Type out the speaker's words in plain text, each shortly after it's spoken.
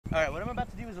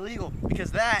do is illegal,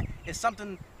 because that is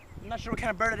something, I'm not sure what kind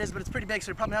of bird it is, but it's pretty big, so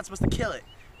you're probably not supposed to kill it.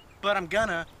 But I'm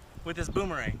gonna with this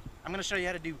boomerang. I'm gonna show you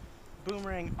how to do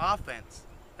boomerang offense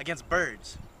against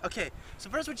birds. Okay, so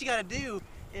first what you gotta do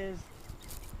is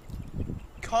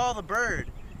call the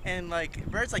bird, and like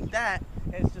birds like that,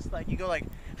 it's just like you go like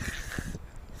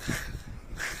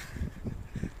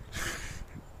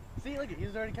see, look,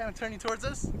 he's already kind of turning towards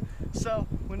us. So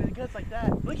when it gets like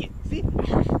that, look it, see?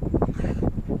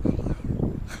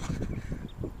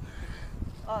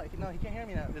 Oh no, he can't hear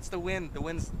me now. It's the wind. The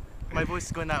wind's, my voice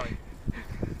is going that way.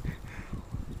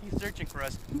 He's searching for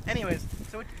us. Anyways,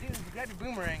 so what you do is you grab your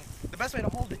boomerang. The best way to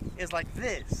hold it is like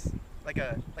this, like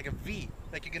a V,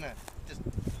 like you're gonna just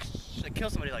like kill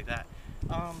somebody like that.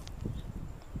 Kind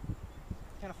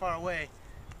of far away,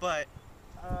 but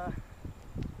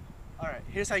all right.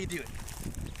 Here's how you do it.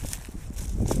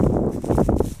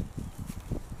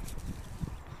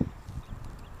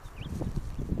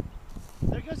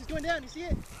 There he goes. He's going down. You see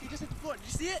it? He just hit the floor. Did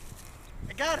you see it?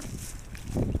 I got him.